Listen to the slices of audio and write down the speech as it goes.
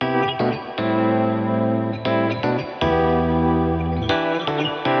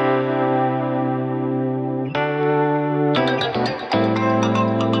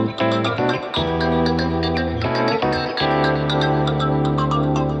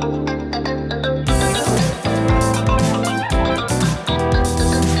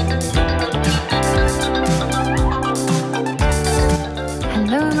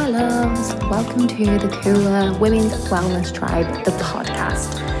to the Cooler Women's Wellness Tribe, the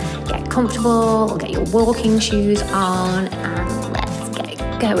podcast. Get comfortable, or get your walking shoes on, and let's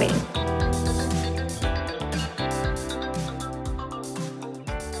get going.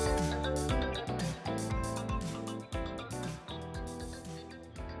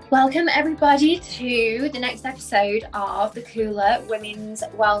 Welcome everybody to the next episode of the Cooler Women's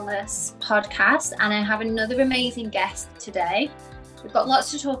Wellness Podcast, and I have another amazing guest today. We've got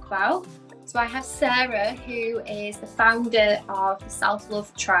lots to talk about. So I have Sarah, who is the founder of the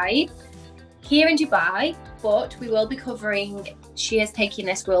Self-Love Tribe here in Dubai, but we will be covering, she is taking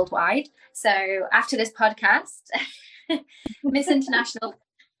this worldwide. So after this podcast, Miss International,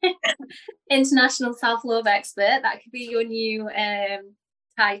 International Self-Love Expert, that could be your new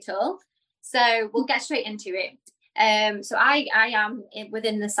title. So we'll get straight into it. So I am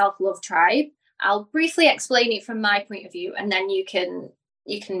within the Self-Love Tribe. I'll briefly explain it from my point of view, and then you can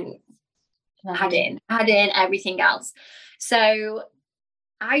add in everything else. So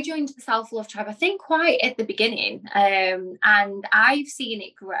I joined the Self-Love Tribe, I think, quite at the beginning, and I've seen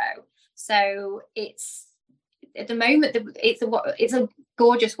it grow. So it's at the moment it's a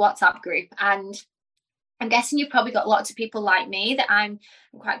gorgeous WhatsApp group, and I'm guessing you've probably got lots of people like me that I'm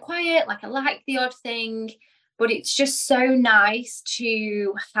quite quiet, like I like the odd thing, but it's just so nice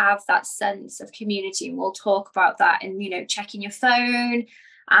to have that sense of community. And we'll talk about that, and, you know, checking your phone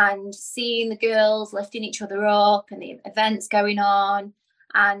and seeing the girls lifting each other up and the events going on.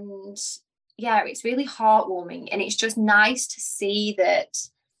 And yeah, it's really heartwarming, and it's just nice to see that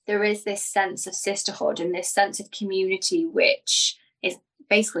there is this sense of sisterhood and this sense of community, which is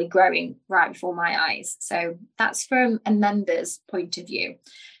basically growing right before my eyes. So that's from a member's point of view.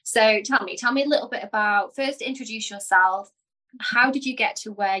 So tell me a little bit about, first introduce yourself. How did you get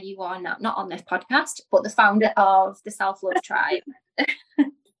to where you are now? Not on this podcast, but the founder of the Self-Love Tribe.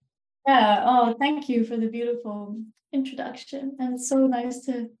 Yeah. Oh, thank you for the beautiful introduction. And it's so nice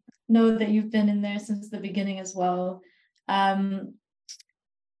to know that you've been in there since the beginning as well.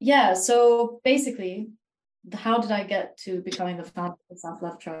 Yeah. So basically, how did I get to becoming the founder of the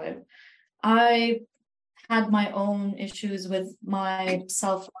Self-Love Tribe? I had my own issues with my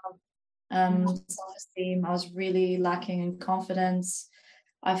self-love, self-esteem. I was really lacking in confidence.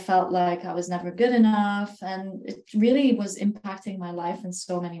 I felt like I was never good enough, and it really was impacting my life in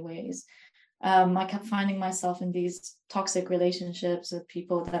so many ways. I kept finding myself in these toxic relationships with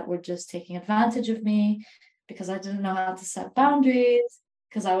people that were just taking advantage of me because I didn't know how to set boundaries,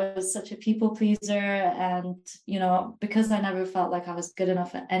 because I was such a people pleaser, and, you know, because I never felt like I was good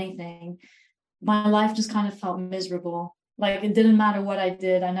enough at anything, my life just kind of felt miserable. Like, it didn't matter what I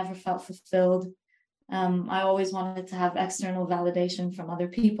did, I never felt fulfilled. I always wanted to have external validation from other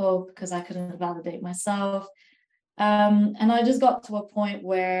people because I couldn't validate myself. And I just got to a point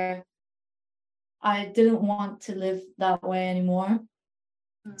where I didn't want to live that way anymore.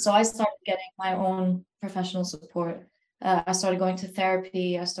 So I started getting my own professional support. I started going to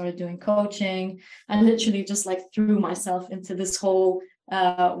therapy. I started doing coaching. I literally just like threw myself into this whole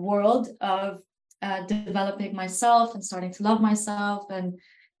world of developing myself and starting to love myself. And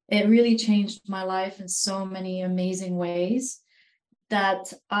it really changed my life in so many amazing ways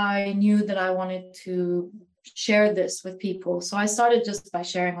that I knew that I wanted to share this with people. So I started just by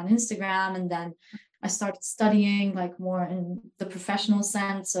sharing on Instagram, and then I started studying like more in the professional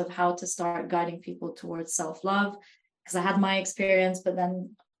sense of how to start guiding people towards self-love, because I had my experience, but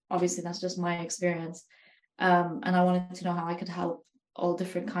then obviously that's just my experience. And I wanted to know how I could help all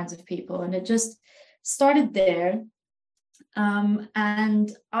different kinds of people. And it just started there.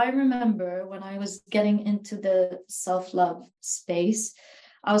 And I remember when I was getting into the self-love space,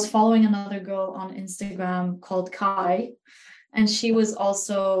 I was following another girl on Instagram called Kai. And she was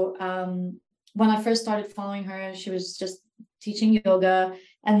also, when I first started following her, she was just teaching yoga.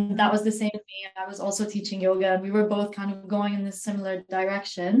 And that was the same with me. I was also teaching yoga, and we were both kind of going in this similar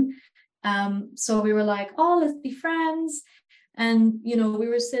direction. So we were like, oh, let's be friends. And, you know, we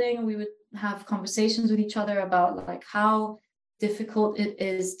were sitting and we would have conversations with each other about like how difficult it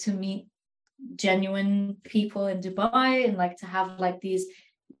is to meet genuine people in Dubai, and like to have like these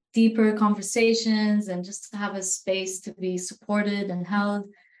deeper conversations and just to have a space to be supported and held.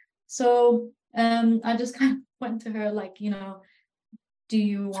 So I just kind of went to her like, you know, do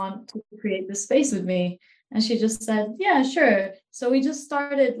you want to create this space with me? And she just said, yeah, sure. So we just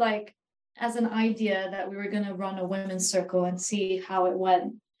started like as an idea that we were going to run a women's circle and see how it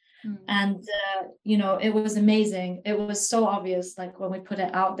went. And, you know, it was amazing. It was so obvious, like when we put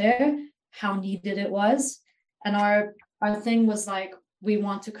it out there, how needed it was. And our thing was like, we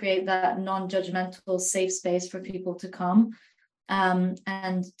want to create that non-judgmental, safe space for people to come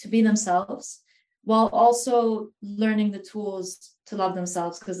and to be themselves. while also learning the tools to love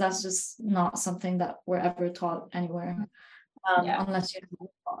themselves, because that's just not something that we're ever taught anywhere, unless you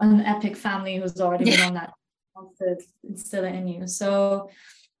have an epic family who's already been on that, wants to instill it in you. So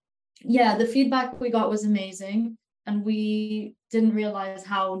yeah, the feedback we got was amazing, and we didn't realize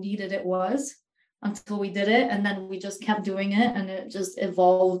how needed it was until we did it, and then we just kept doing it, and it just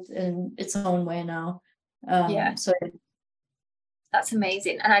evolved in its own way now. So that's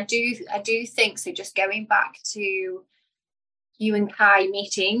amazing. And I do think so. Just going back to you and Kai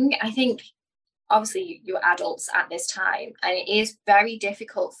meeting, I think obviously you're adults at this time, and it is very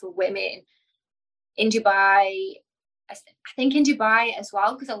difficult for women in Dubai. I think in Dubai as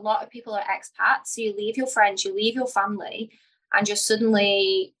well, because a lot of people are expats. So you leave your friends, you leave your family, and just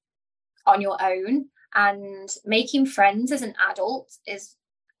suddenly on your own. And making friends as an adult is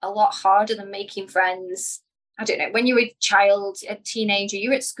a lot harder than making friends, I don't know, when you're a child, a teenager,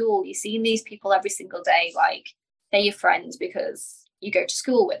 you're at school, you're seeing these people every single day, like they're your friends because you go to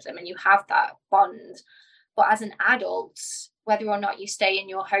school with them and you have that bond. But as an adult, whether or not you stay in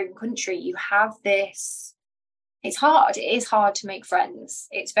your home country, you have this, it's hard. It is hard to make friends.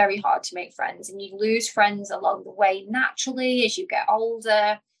 It's very hard to make friends, and you lose friends along the way naturally as you get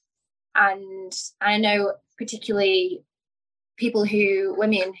older. And I know particularly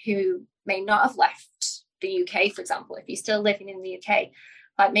women who may not have left the UK, for example, if you're still living in the UK,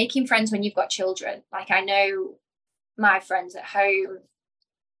 like making friends when you've got children. Like I know my friends at home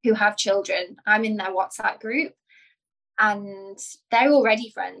who have children, I'm in their WhatsApp group and they're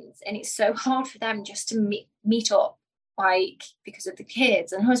already friends, and it's so hard for them just to meet up, like because of the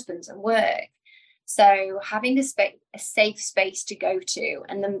kids and husbands and work. So having a safe space to go to,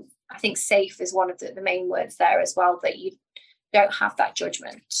 and then I think safe is one of the main words there as well, that you don't have that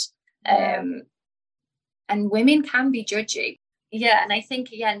judgment. And women can be judgy. Yeah, and I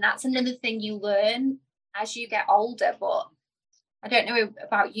think, again, that's another thing you learn as you get older. But I don't know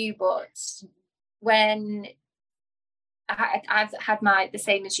about you, but when I've had the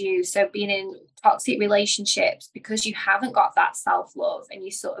same as you, so being in toxic relationships, because you haven't got that self-love and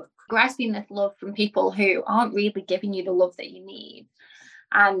you sort of grasping this love from people who aren't really giving you the love that you need,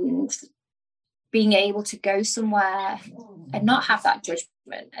 and being able to go somewhere and not have that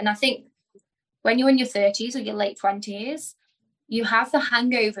judgment. And I think when you're in your 30s or your late 20s, you have the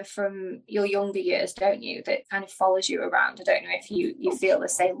hangover from your younger years, don't you, that kind of follows you around. I don't know if you feel the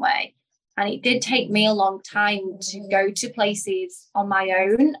same way. And it did take me a long time to go to places on my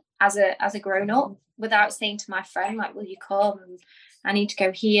own as a grown-up without saying to my friend, like, will you come? I need to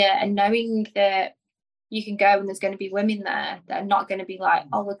go here. And knowing that you can go and there's going to be women there that are not going to be like,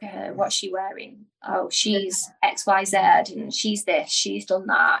 oh, look at her, what's she wearing? Oh, she's XYZ and she's this, she's done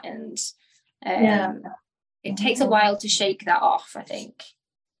that. And it takes a while to shake that off, I think.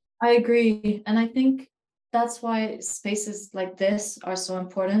 I agree. And I think that's why spaces like this are so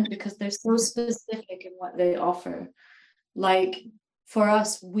important, because they're so specific in what they offer. Like for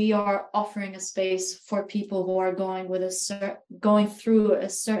us, we are offering a space for people who are going through a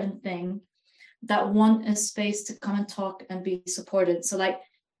certain thing, that want a space to come and talk and be supported. So like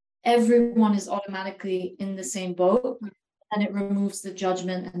everyone is automatically in the same boat, and it removes the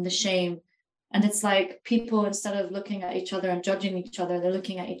judgment and the shame. And it's like people, instead of looking at each other and judging each other, they're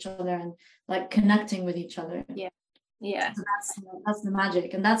looking at each other and like connecting with each other. Yeah. So that's the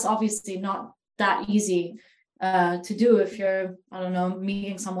magic. And that's obviously not that easy to do if you're, I don't know,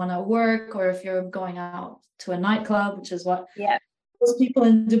 meeting someone at work, or if you're going out to a nightclub, which is what most people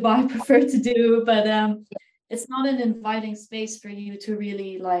in Dubai prefer to do. But it's not an inviting space for you to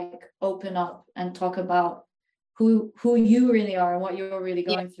really like open up and talk about who you really are and what you're really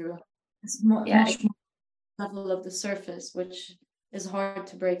going through. It's much more level of the surface, which is hard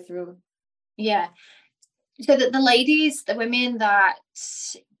to break through. Yeah. So that the ladies, the women that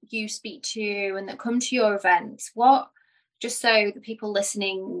you speak to and that come to your events, just so the people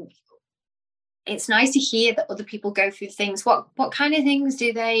listening, it's nice to hear that other people go through things. What kind of things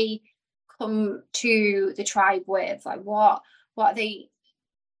do they come to the tribe with? Like what are they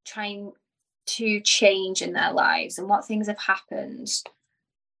trying to change in their lives, and what things have happened?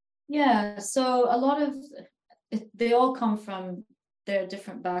 Yeah, so a lot of they all come from their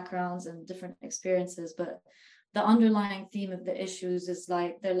different backgrounds and different experiences, but the underlying theme of the issues is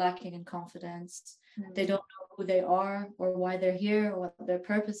like they're lacking in confidence. They don't know who they are or why they're here or what their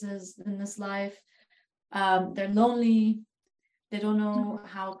purpose is in this life. They're lonely. They don't know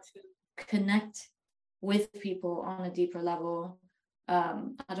how to connect with people on a deeper level.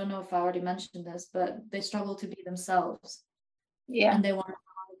 I don't know if I already mentioned this, but they struggle to be themselves. And they want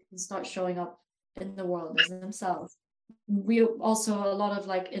to start showing up in the world as themselves. We also a lot of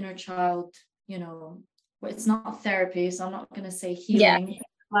like inner child it's not therapy, so I'm not going to say Yeah. healing,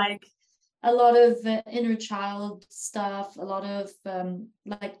 like a lot of inner child stuff, a lot of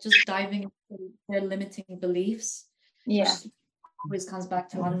like just diving into their limiting beliefs. Yeah. Which always comes back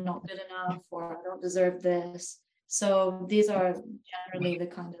to I'm not good enough, or I don't deserve this. So these are generally the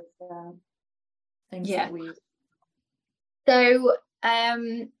kind of things that we. So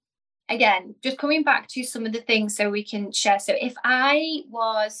again, just coming back to some of the things so we can share. So if I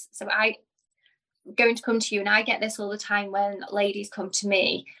going to come to you, and I get this all the time when ladies come to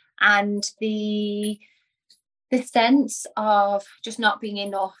me, and the sense of just not being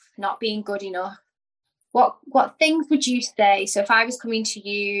enough, not being good enough. What things would you say? So if I was coming to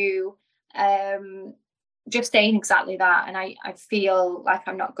you, just saying exactly that, and I feel like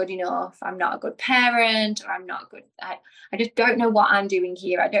I'm not good enough, I'm not a good parent, or I'm not good, I just don't know what I'm doing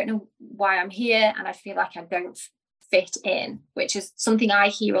here, I don't know why I'm here, and I feel like I don't fit in, which is something I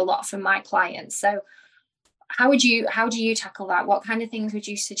hear a lot from my clients. So how do you tackle that? What kind of things would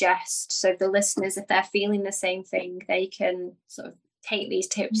you suggest, so the listeners, if they're feeling the same thing, they can sort of take these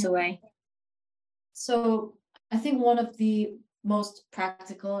tips away? So I think one of the most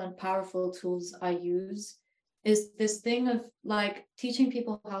practical and powerful tools I use is this thing of like teaching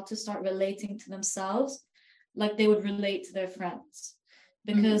people how to start relating to themselves like they would relate to their friends.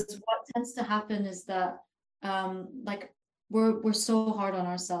 Because what tends to happen is that like we're so hard on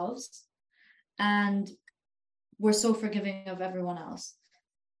ourselves, and we're so forgiving of everyone else.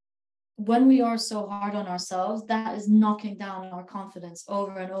 When we are so hard on ourselves, that is knocking down our confidence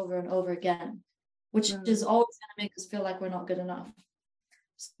over and over and over again, which is always going to make us feel like we're not good enough.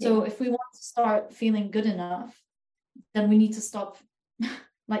 So if we want to start feeling good enough, then we need to stop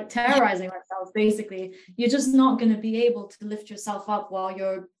like terrorizing ourselves. Basically, you're just not going to be able to lift yourself up while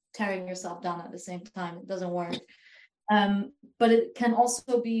you're tearing yourself down at the same time. It doesn't work. But it can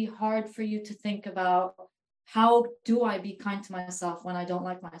also be hard for you to think about, how do I be kind to myself when I don't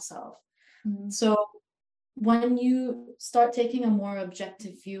like myself? So when you start taking a more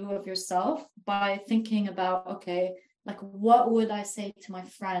objective view of yourself by thinking about, okay, like what would I say to my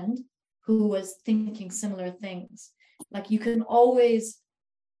friend who was thinking similar things? Like you can always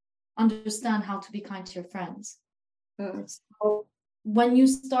understand how to be kind to your friends. So when you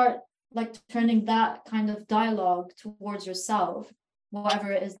start like turning that kind of dialogue towards yourself,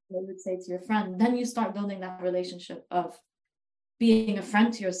 whatever it is that you would say to your friend, then you start building that relationship of being a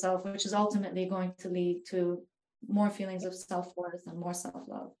friend to yourself, which is ultimately going to lead to more feelings of self-worth and more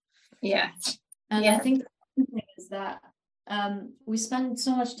self-love. I think the thing is that we spend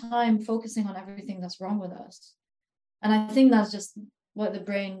so much time focusing on everything that's wrong with us, and I think that's just what the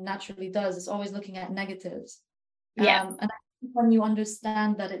brain naturally does. It's always looking at negatives. And I think when you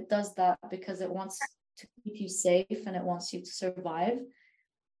understand that it does that because it wants to keep you safe and it wants you to survive,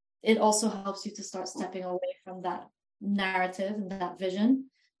 it also helps you to start stepping away from that narrative and that vision,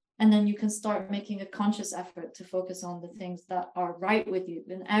 and then you can start making a conscious effort to focus on the things that are right with you.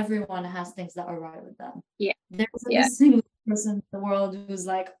 And everyone has things that are right with them. There's a single person in the world who's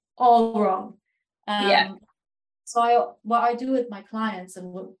like all wrong. So what I do with my clients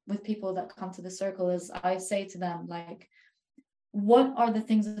and with people that come to the circle is I say to them, like, what are the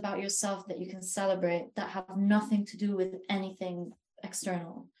things about yourself that you can celebrate that have nothing to do with anything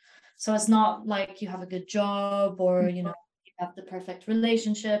external? So it's not like you have a good job, or you have the perfect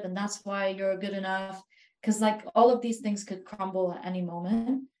relationship and that's why you're good enough, because like all of these things could crumble at any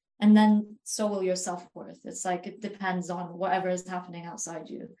moment, and then so will your self-worth. It's like it depends on whatever is happening outside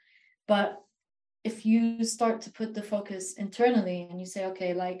you. But if you start to put the focus internally and you say,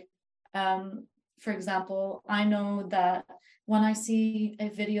 okay, like for example, I know that when I see a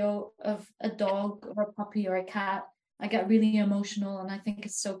video of a dog or a puppy or a cat, I get really emotional and I think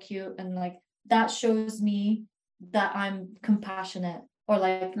it's so cute, and like that shows me that I'm compassionate, or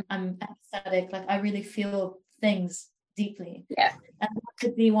like I'm empathetic, like I really feel things deeply. And that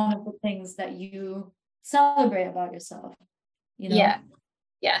could be one of the things that you celebrate about yourself,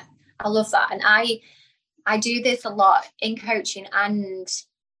 I love that. And I do this a lot in coaching and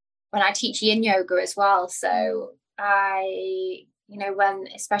when I teach yin yoga as well. So when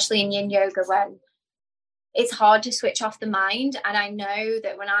especially in yin yoga, when it's hard to switch off the mind, and I know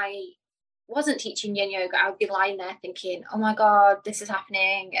that when I wasn't teaching yin yoga, I would be lying there thinking, oh my god, this is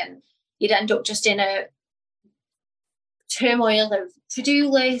happening, and you'd end up just in a turmoil of to-do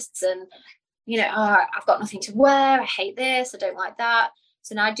lists, and I've got nothing to wear, I hate this, I don't like that.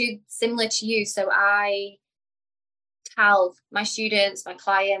 So now I do similar to you. So I tell my students, my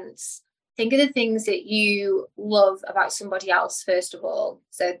clients, think of the things that you love about somebody else first of all.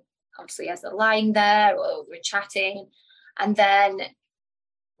 So obviously as they're lying there or we're chatting, and then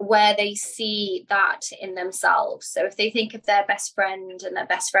where they see that in themselves. So if they think of their best friend and their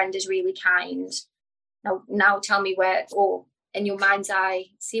best friend is really kind, now tell me where, or in your mind's eye,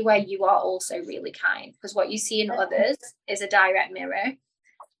 see where you are also really kind, because what you see in others is a direct mirror.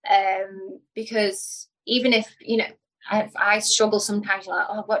 Because even if, you know, I struggle sometimes, like,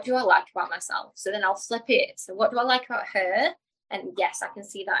 oh, what do I like about myself? So then I'll flip it. So what do I like about her? And yes, I can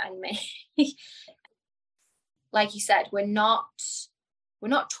see that in me. Like you said, we're not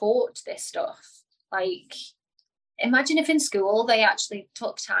taught this stuff. Like, imagine if in school they actually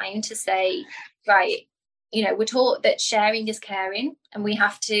took time to say, right, you know, we're taught that sharing is caring and we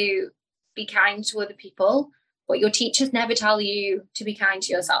have to be kind to other people, but your teachers never tell you to be kind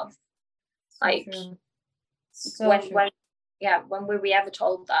to yourself. Like, when were we ever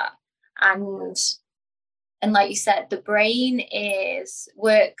told that? And like you said, the brain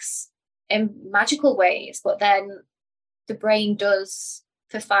works in magical ways, but then the brain does,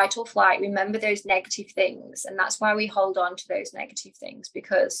 for fight or flight, remember those negative things. And that's why we hold on to those negative things,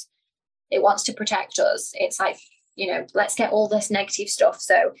 because it wants to protect us. It's like, you know, let's get all this negative stuff.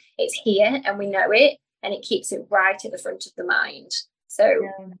 So it's here and we know it, and it keeps it right at the front of the mind. So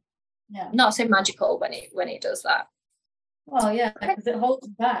not so magical when it does that. Well, yeah, because it holds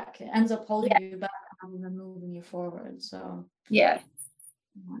you back. It ends up holding you back and then moving you forward. So yeah,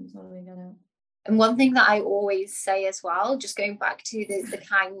 I totally get it. And one thing that I always say as well, just going back to the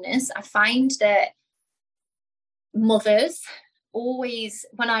kindness, I find that mothers always,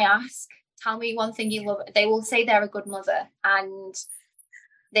 when I ask, tell me one thing you love, they will say they're a good mother, and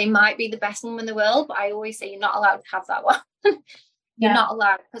they might be the best mum in the world, but I always say you're not allowed to have that one. You're not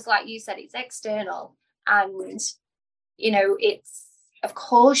allowed, because like you said, it's external, and you know, it's, of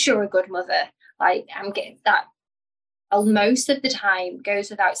course you're a good mother. Like, I'm getting that most of the time goes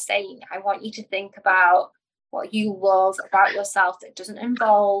without saying. I want you to think about what you love about yourself that doesn't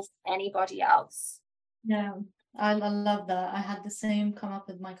involve anybody else. Yeah, I love that. I had the same come up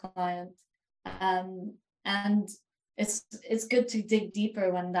with my client, and it's good to dig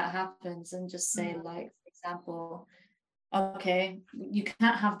deeper when that happens and just say, like, for example, okay, you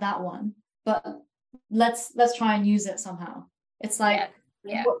can't have that one, but let's try and use it somehow. It's like,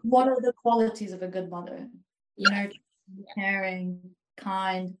 what are the qualities of a good mother? Nurturing, caring,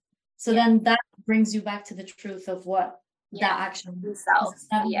 kind. So then that brings you back to the truth of what that action is.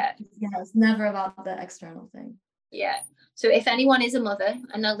 It's never about the external thing. So if anyone is a mother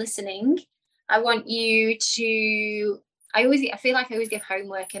and they're listening, I want you to, I feel like I always give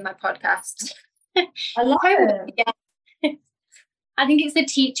homework in my podcast. I love it. I think it's the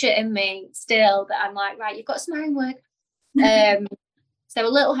teacher in me still that I'm like, right, you've got some homework. So a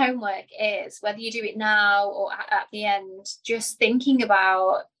little homework is, whether you do it now or at the end, just thinking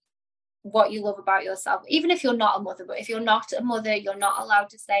about what you love about yourself. Even if you're not a mother, but if you're not a mother, you're not allowed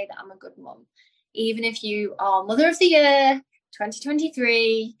to say that I'm a good mum. Even if you are Mother of the Year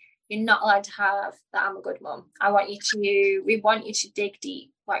 2023, you're not allowed to have that I'm a good mum. We want you to dig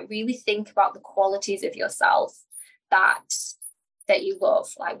deep, like really think about the qualities of yourself that you love,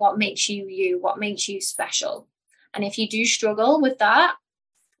 like what makes you, what makes you special. And if you do struggle with that,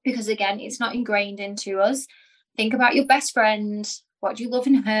 because again, it's not ingrained into us, think about your best friend, what do you love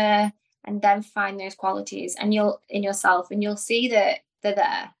in her, and then find those qualities and in yourself, and you'll see that they're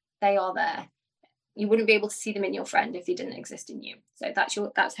there. They are there. You wouldn't be able to see them in your friend if they didn't exist in you. So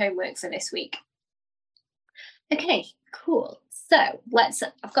that's homework for this week. Okay, cool. So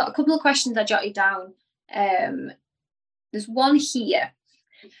I've got a couple of questions I jotted down. There's one here.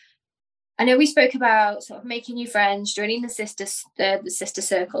 I know we spoke about sort of making new friends, joining the sister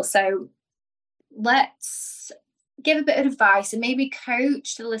circle. So let's give a bit of advice and maybe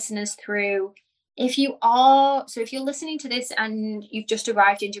coach the listeners through, if you're listening to this and you've just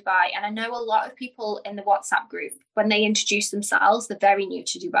arrived in Dubai, and I know a lot of people in the WhatsApp group, when they introduce themselves, they're very new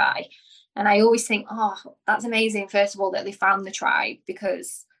to Dubai. And I always think, oh, that's amazing, first of all, that they found the tribe,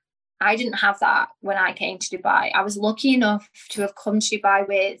 because I didn't have that when I came to Dubai. I was lucky enough to have come to Dubai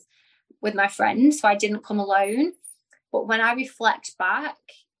with my friends, so I didn't come alone. But when I reflect back,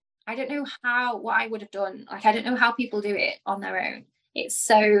 I don't know what I would have done. Like, I don't know how people do it on their own. It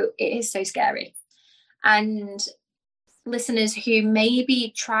is so scary. And listeners who may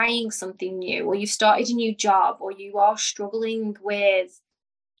be trying something new, or you've started a new job, or you are struggling with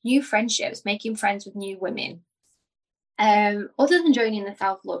new friendships, making friends with new women, other than joining the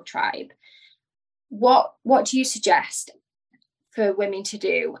self-love tribe, what do you suggest for women to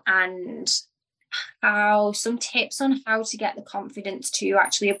do, and some tips on how to get the confidence to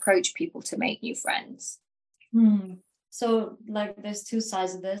actually approach people to make new friends? So, like, there's two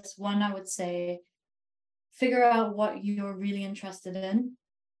sides of this. One, I would say, figure out what you're really interested in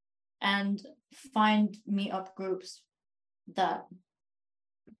and find meetup groups that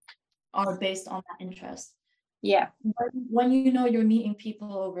are based on that interest. Yeah. When you know you're meeting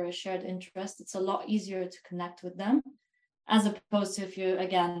people over a shared interest, it's a lot easier to connect with them, as opposed to if you,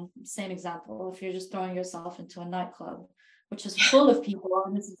 again, same example, if you're just throwing yourself into a nightclub, which is full of people,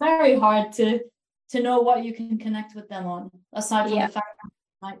 and it's very hard to know what you can connect with them on, aside from the fact that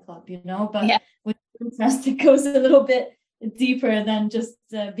it's a nightclub, you know. But with interest, it goes a little bit deeper than just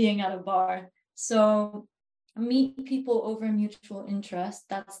being at a bar. So meet people over mutual interest.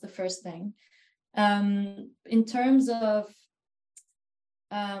 That's the first thing. In terms of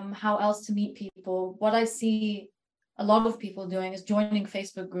how else to meet people, what I see a lot of people doing is joining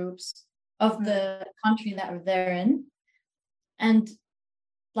Facebook groups of the country that they're in, and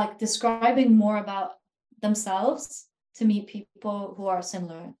like describing more about themselves to meet people who are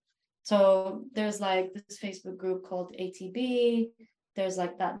similar. So there's like this Facebook group called ATB, there's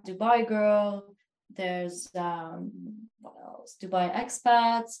like that Dubai girl, there's what else, Dubai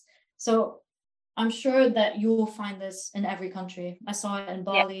expats. So I'm sure that you will find this in every country. I saw it in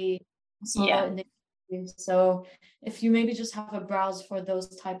Bali, I saw it in the UK. So if you maybe just have a browse for those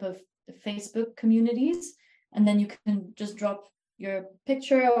type of Facebook communities, and then you can just drop your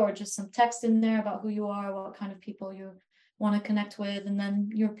picture or just some text in there about who you are, what kind of people you want to connect with, and then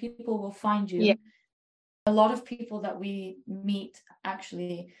your people will find you. A lot of people that we meet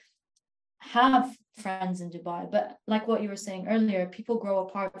actually have friends in Dubai, but like what you were saying earlier, people grow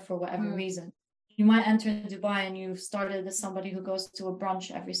apart for whatever reason. You might enter Dubai and you've started as somebody who goes to a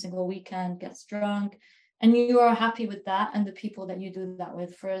brunch every single weekend, gets drunk, and you are happy with that and the people that you do that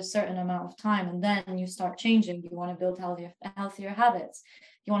with for a certain amount of time. And then you start changing. You want to build healthier habits.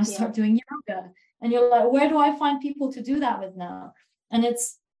 You want to start doing yoga. And you're like, where do I find people to do that with now? And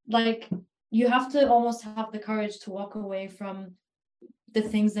it's like, you have to almost have the courage to walk away from the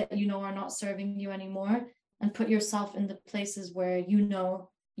things that you know are not serving you anymore, and put yourself in the places where you know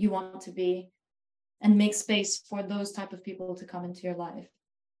you want to be, and make space for those type of people to come into your life.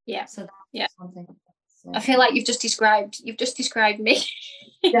 So that's something. I feel like you've just described me.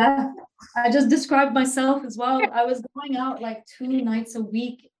 I just described myself as well. I was going out like 2 nights a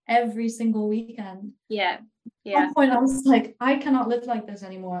week every single weekend. At one point I was like, I cannot live like this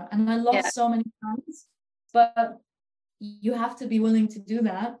anymore, and I lost so many friends. But you have to be willing to do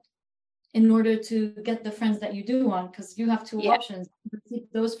that in order to get the friends that you do want, because you have two options: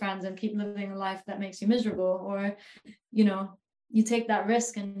 keep those friends and keep living a life that makes you miserable, or you know, you take that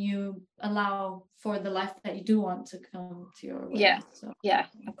risk and you allow for the life that you do want to come to your way.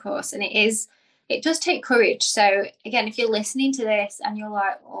 Of course. And it does take courage. So again, if you're listening to this and you're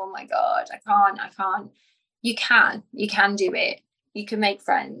like, oh my God, I can't, you can do it. You can make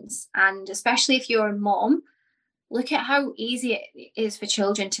friends. And especially if you're a mom, look at how easy it is for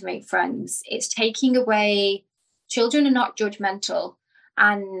children to make friends. It's taking away, children are not judgmental.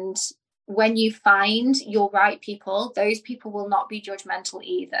 And when you find your right people, those people will not be judgmental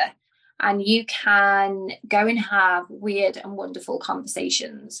either. And you can go and have weird and wonderful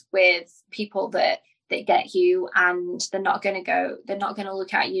conversations with people that get you, and they're not going to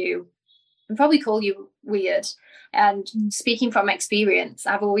look at you and probably call you weird. And speaking from experience,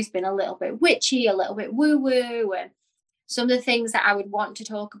 I've always been a little bit witchy, a little bit woo-woo, and some of the things that I would want to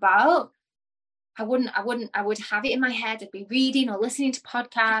talk about, I would have it in my head. I'd be reading or listening to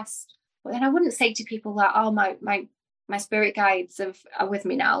podcasts, but then I wouldn't say to people that, oh, my spirit guides are with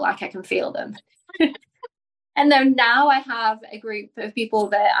me now, like I can feel them. And then now I have a group of people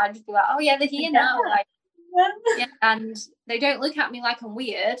that I just be like, oh yeah, they're here now, like, and they don't look at me like I'm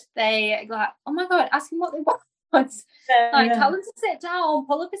weird. They like, oh my God, ask them what they want. Tell them to sit down,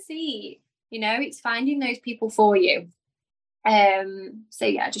 pull up a seat. You know, it's finding those people for you. So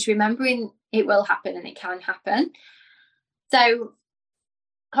yeah, just remembering it will happen and it can happen. So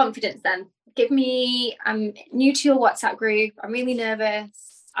confidence then. I'm new to your WhatsApp group. I'm really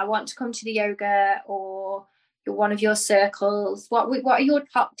nervous. I want to come to the yoga, or you're one of your circles. What are your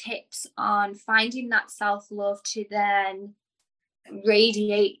top tips on finding that self-love to then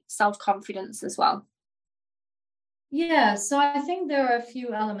radiate self-confidence as well? Yeah, so I think there are a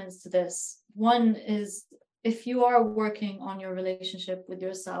few elements to this. One is, if you are working on your relationship with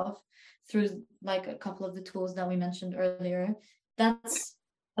yourself through like a couple of the tools that we mentioned earlier, that's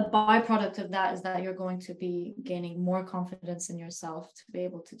a byproduct of that, is that you're going to be gaining more confidence in yourself to be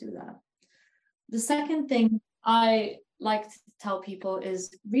able to do that. The second thing I like to tell people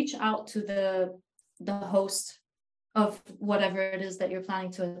is reach out to the host of whatever it is that you're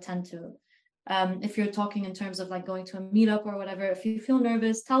planning to attend to. If you're talking in terms of like going to a meetup or whatever, if you feel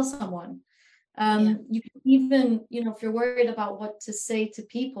nervous, tell someone. You can even, if you're worried about what to say to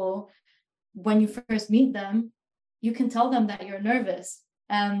people when you first meet them, you can tell them that you're nervous.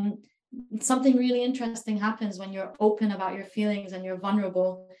 Something really interesting happens when you're open about your feelings and you're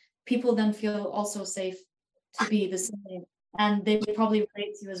vulnerable. People then feel also safe to be the same, and they probably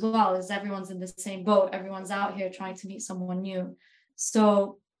relate to you as well, as everyone's in the same boat. Everyone's out here trying to meet someone new.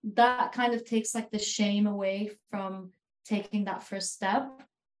 So that kind of takes like the shame away from taking that first step.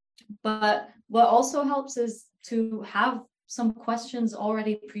 But what also helps is to have some questions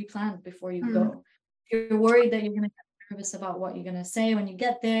already pre-planned before you go. If you're worried that you're going to get nervous about what you're going to say when you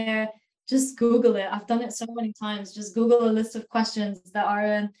get there, just Google it. I've done it so many times. Just Google a list of questions that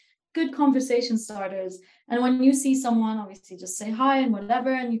are good conversation starters. And when you see someone, obviously just say hi and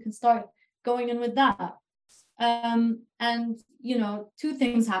whatever, and you can start going in with that. And, two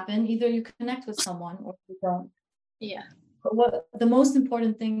things happen. Either you connect with someone or you don't. Yeah. But what the most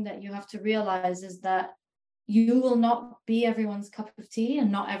important thing that you have to realize is that you will not be everyone's cup of tea,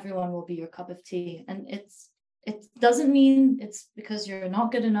 and not everyone will be your cup of tea. And it doesn't mean it's because you're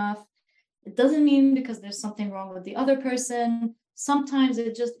not good enough. It doesn't mean because there's something wrong with the other person. Sometimes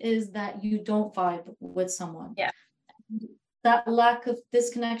it just is that you don't vibe with someone. Yeah. That lack of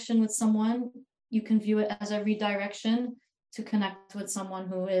disconnection with someone, you can view it as a redirection to connect with someone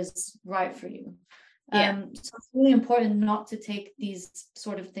who is right for you. So it's really important not to take these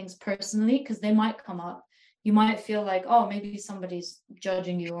sort of things personally, because they might come up. You might feel like, oh, maybe somebody's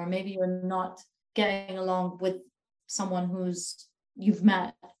judging you, or maybe you're not getting along with someone you've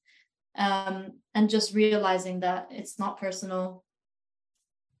met. And just realizing that it's not personal.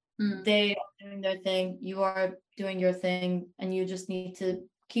 They are doing their thing, you are doing your thing, and you just need to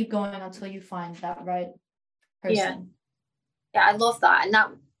keep going until you find that right person. Yeah, I love that. And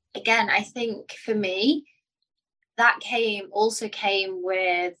that, again, I think for me, that also came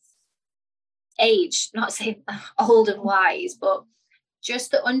with age, not saying old and wise, but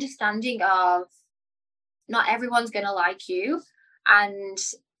just the understanding of not everyone's going to like you. And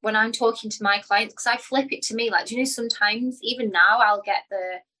when I'm talking to my clients, because I flip it to me, like, sometimes even now I'll get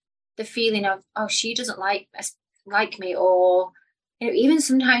the feeling of, oh, she doesn't like me, or even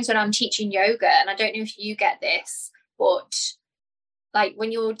sometimes when I'm teaching yoga, and I don't know if you get this, but like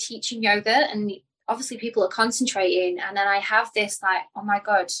when you're teaching yoga and obviously people are concentrating, and then I have this like, oh my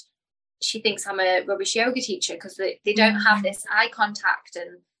god, she thinks I'm a rubbish yoga teacher because they don't have this eye contact,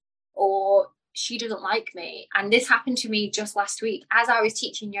 or she doesn't like me. And this happened to me just last week as I was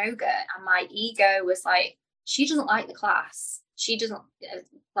teaching yoga, and my ego was like, she doesn't like the class, she doesn't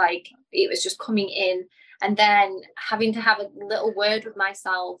like, it was just coming in. And then having to have a little word with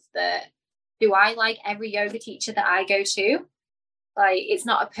myself that, do I like every yoga teacher that I go to? Like, it's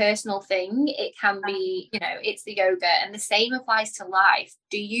not a personal thing. It can be, it's the yoga. And the same applies to life.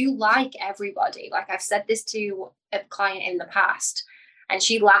 Do you like everybody? Like, I've said this to a client in the past, and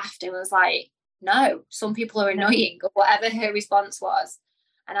she laughed and was like, no, some people are annoying, or whatever her response was.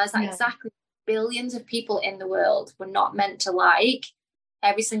 And I was like, exactly. Billions of people in the world were not meant to like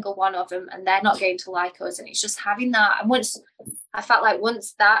every single one of them, and they're not going to like us. And it's just having that. And once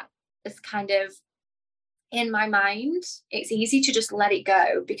that is kind of in my mind, it's easy to just let it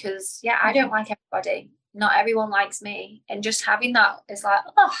go, because I don't like everybody, not everyone likes me. And just having that is like,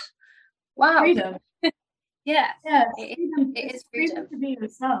 oh wow, freedom. It is freedom to be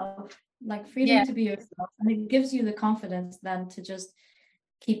yourself, like freedom to be yourself. And it gives you the confidence then to just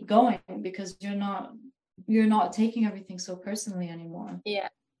keep going, because you're not taking everything so personally anymore.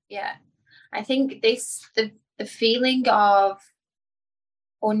 I think the feeling of,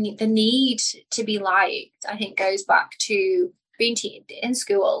 or the need to be liked, I think goes back to being in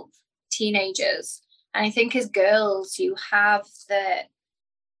school, teenagers. And I think as girls, you have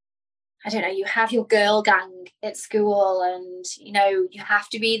you have your girl gang at school, and you have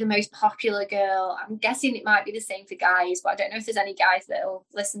to be the most popular girl. I'm guessing it might be the same for guys, but I don't know if there's any guys that'll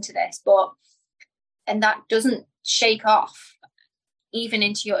listen to this. And that doesn't shake off even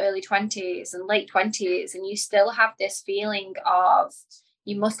into your early 20s and late 20s, and you still have this feeling of,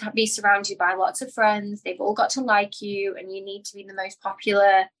 you must be surrounded by lots of friends, they've all got to like you, and you need to be the most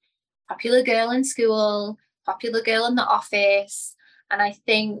popular girl in school, popular girl in the office. And I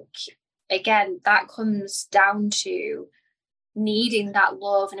think, again, that comes down to needing that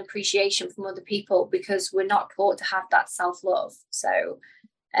love and appreciation from other people, because we're not taught to have that self-love. So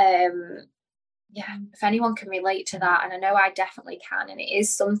if anyone can relate to that, and I know I definitely can, and it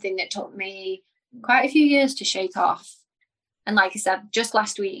is something that took me quite a few years to shake off. And like I said, just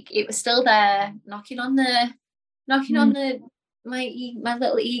last week, it was still there, knocking on my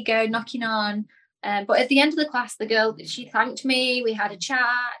little ego, knocking on. But at the end of the class, the girl, she thanked me, we had a chat,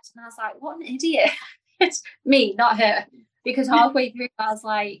 and I was like, what an idiot. It's me, not her, because halfway through I was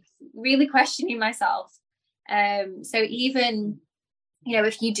like really questioning myself. So even, you know,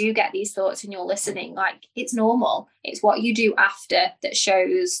 if you do get these thoughts and you're listening, like, it's normal. It's what you do after that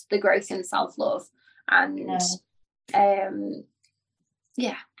shows the growth in self-love. And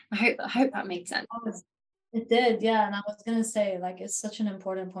yeah, I hope that made sense. It did, yeah. And I was gonna say, like, it's such an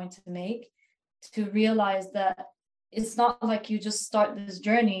important point to make, to realize that it's not like you just start this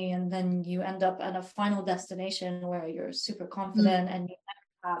journey and then you end up at a final destination where you're super confident and you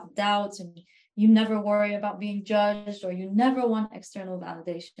never have doubts and you never worry about being judged, or you never want external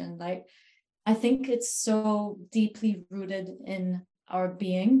validation. Like, I think it's so deeply rooted in our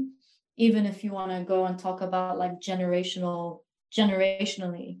being, even if you want to go and talk about like generationally,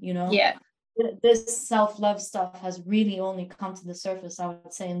 you know. Yeah. This self-love stuff has really only come to the surface, I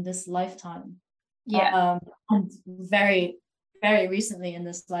would say, in this lifetime. Yeah. And very, very recently in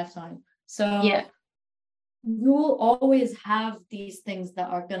this lifetime. So yeah, you will always have these things that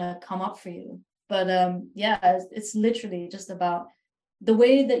are gonna come up for you. But yeah, it's literally just about the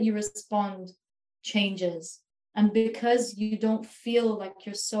way that you respond changes. And because you don't feel like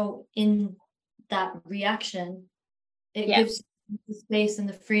you're so in that reaction, it gives you the space and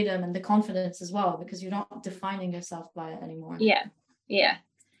the freedom and the confidence as well, because you're not defining yourself by it anymore. Yeah.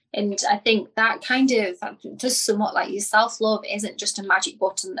 And I think that kind of just somewhat like your self-love isn't just a magic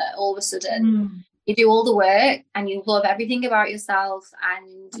button that all of a sudden you do all the work and you love everything about yourself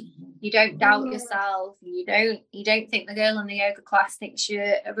and you don't doubt yourself. You don't think the girl in the yoga class thinks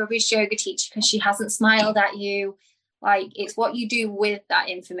you're a rubbish yoga teacher because she hasn't smiled at you. Like, it's what you do with that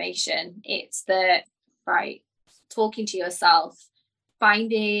information. It's the talking to yourself,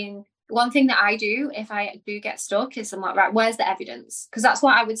 finding. One thing that I do if I do get stuck is I'm like, right, where's the evidence? Because that's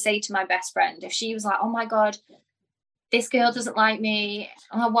what I would say to my best friend. If she was like, oh my God, this girl doesn't like me.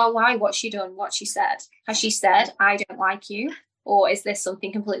 Oh, well, why? What's she done? What she said? Has she said, I don't like you? Or is this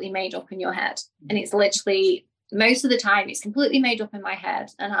something completely made up in your head? And it's literally, most of the time, it's completely made up in my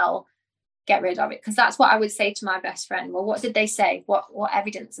head, and I'll get rid of it. Because that's what I would say to my best friend. Well, what did they say? What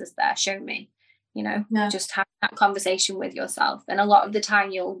evidence is there? Show me. You know, just have that conversation with yourself. And a lot of the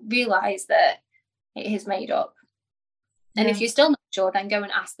time you'll realize that it is made up. And if you're still not sure, then go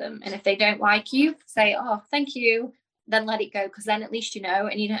and ask them. And if they don't like you, say, oh, thank you. Then let it go, because then at least you know,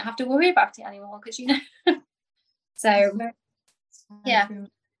 and you don't have to worry about it anymore, because you know. So, yeah.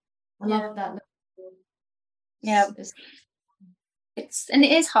 I love that. Yeah. And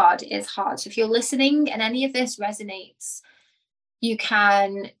it is hard. It is hard. So if you're listening and any of this resonates, you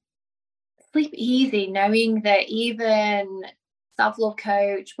can sleep easy knowing that even self-love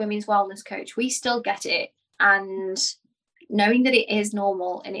coach, women's wellness coach, we still get it. And knowing that it is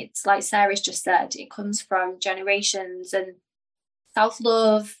normal, and it's like Sarah's just said, it comes from generations. And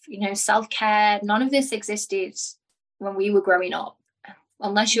self-love, you know, self-care, none of this existed when we were growing up,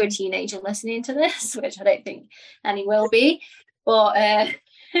 unless you're a teenager listening to this, which I don't think any will be. But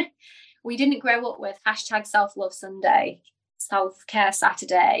we didn't grow up with hashtag self-love Sunday, self-care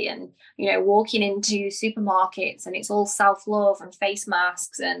Saturday, and, you know, walking into supermarkets and it's all self-love and face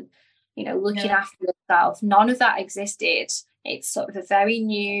masks and, you know, looking after yourself. None of that existed. It's sort of a very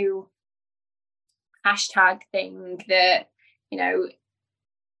new hashtag thing that, you know,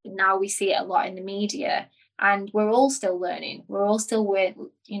 now we see it a lot in the media, and we're all still learning. We're all still with,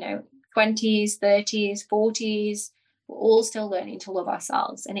 you know, 20s, 30s, 40s. We're all still learning to love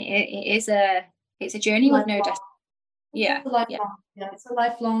ourselves, and it's a journey with no destination. It's a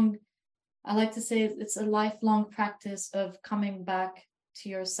lifelong. I like to say it's a lifelong practice of coming back to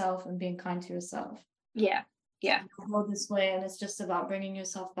yourself and being kind to yourself. Yeah. You go this way, and it's just about bringing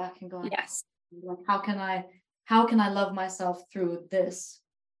yourself back and going, yes, like, how can I love myself through this?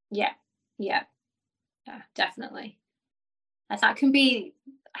 Yeah, definitely. And that can be,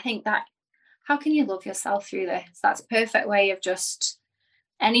 I think, that how can you love yourself through this? That's a perfect way of just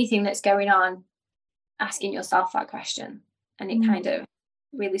anything that's going on, asking yourself that question, and it kind of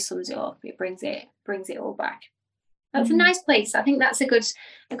really sums it up. It brings it all back. That's a nice place. I think that's a good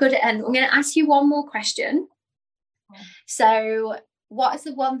end. I'm going to ask you one more question. So, what is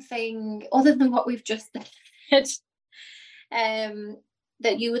the one thing other than what we've just said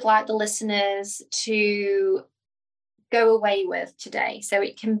that you would like the listeners to go away with today? So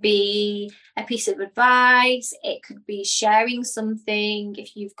it can be a piece of advice, it could be sharing something.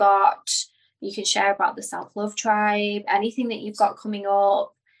 If you've got, you can share about the self-love tribe, anything that you've got coming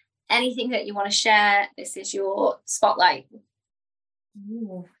up, anything that you want to share. This is your spotlight.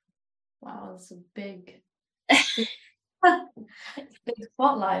 Ooh, wow, that's a big Big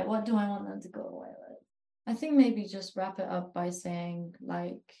spotlight. What do I want them to go away with? I think maybe just wrap it up by saying,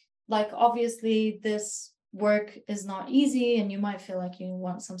 like obviously this work is not easy, and you might feel like you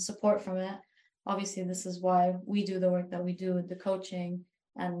want some support from it. Obviously, this is why we do the work that we do with the coaching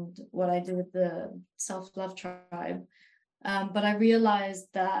and what I do with the self-love tribe. But I realized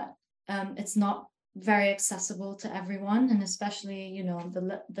that it's not very accessible to everyone, and especially, you know,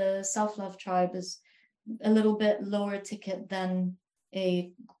 the self-love tribe is a little bit lower ticket than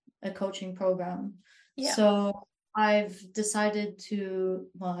a coaching program. Yeah. So I've decided to,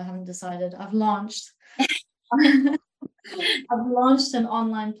 well, I haven't decided, I've launched I've launched an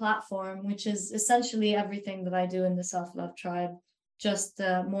online platform, which is essentially everything that I do in the self-love tribe, just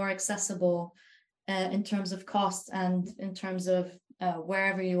more accessible in terms of cost, and in terms of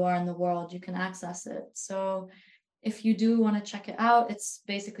wherever you are in the world, you can access it. So if you do want to check it out, it's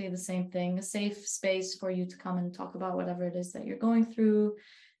basically the same thing, a safe space for you to come and talk about whatever it is that you're going through.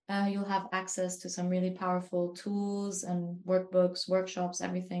 You'll have access to some really powerful tools and workbooks, workshops,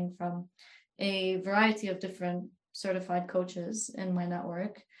 everything from a variety of different certified coaches in my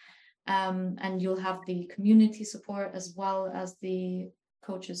network. And you'll have the community support as well as the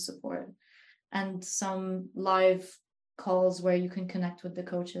coaches support, and some live calls where you can connect with the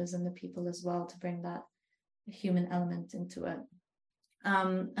coaches and the people as well to bring that human element into it.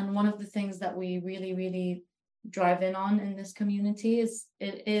 And one of the things that we really, really drive in this community is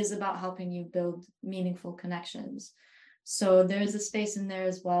it is about helping you build meaningful connections. So there's a space in there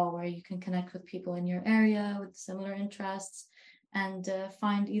as well where you can connect with people in your area with similar interests, and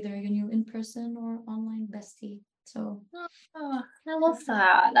find either your new in-person or online bestie. So I love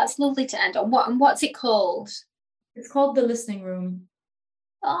that. That's lovely to end on. What's it called? It's called The Listening Room.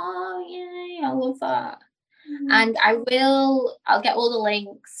 Oh yay, I love that. And I'll get all the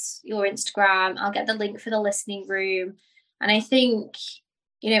links, your Instagram, I'll get the link for the listening room. And I think,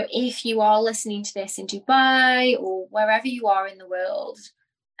 you know, if you are listening to this in Dubai or wherever you are in the world,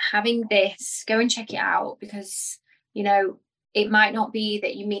 having this, go and check it out, because, you know, it might not be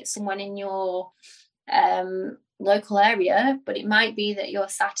that you meet someone in your local area, but it might be that you're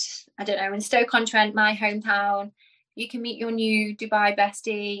sat, I don't know, in Stoke-on-Trent, my hometown. You can meet your new Dubai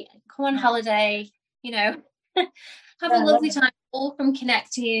bestie, come on holiday, you know, have a lovely time, all from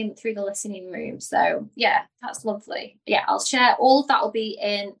connecting through the listening room. So yeah, that's lovely. Yeah, I'll share all of that, will be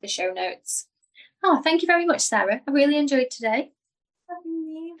in the show notes. Oh, thank you very much, Sarah. I really enjoyed today.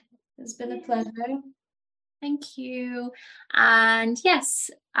 It's been a pleasure. Thank you. And yes,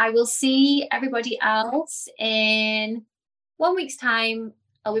 I will see everybody else in 1 week's time.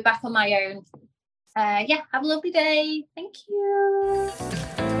 I'll be back on my own. Yeah, have a lovely day. Thank you.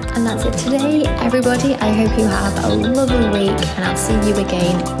 And that's it today, everybody. I hope you have a lovely week, and I'll see you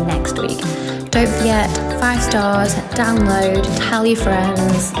again next week. Don't forget, 5 stars, download, tell your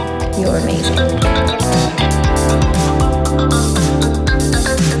friends. You're amazing.